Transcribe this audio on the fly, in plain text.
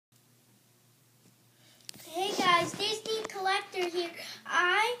collector here.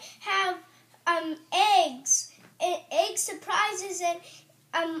 I have eggs, egg surprises,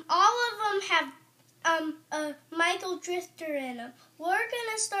 and all of them have a microdrifter in them. We're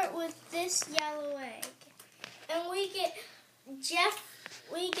gonna start with this yellow egg, and we get Jeff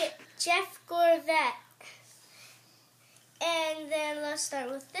Gorvet. And then let's start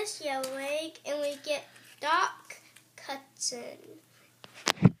with this yellow egg, and we get Doc Cutson.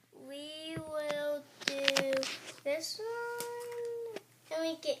 We will do this one, and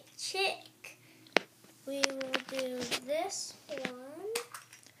we get Chick. We will do this one,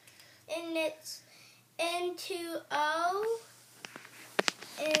 and it's N2O,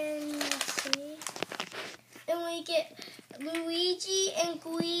 and let's see, and we get Luigi and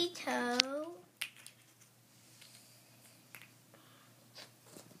Guido.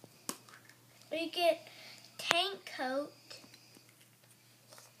 We get Tank Coat.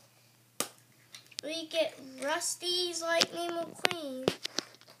 We get Rusty's Lightning McQueen.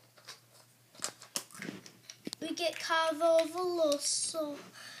 We get Cavo Veloso.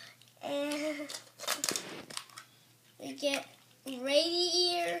 And we get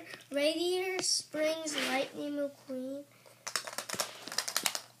Radiator Springs Lightning McQueen.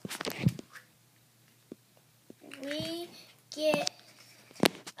 We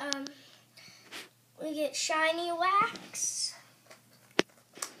get Shiny Wax.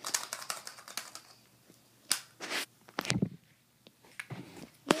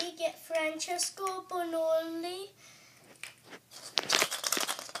 We get Francesco Bonoli.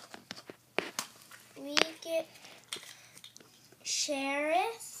 We get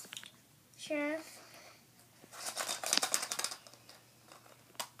Sheriff.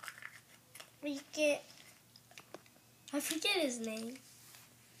 We get, I forget his name.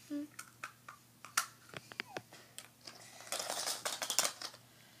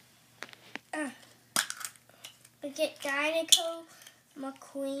 We get Dinoco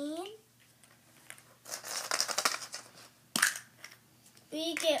McQueen.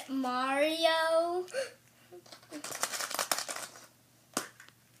 We get Mario.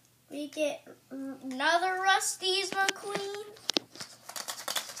 We get another Rusty's McQueen.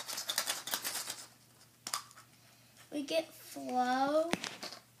 We get Flo.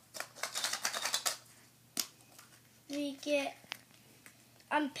 We get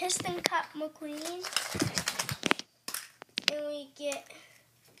Piston Cup McQueen. And we get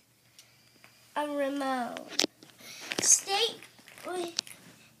a Ramon. Stay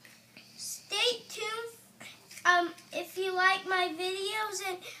tuned if you like my videos,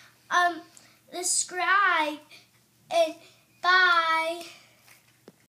 and subscribe and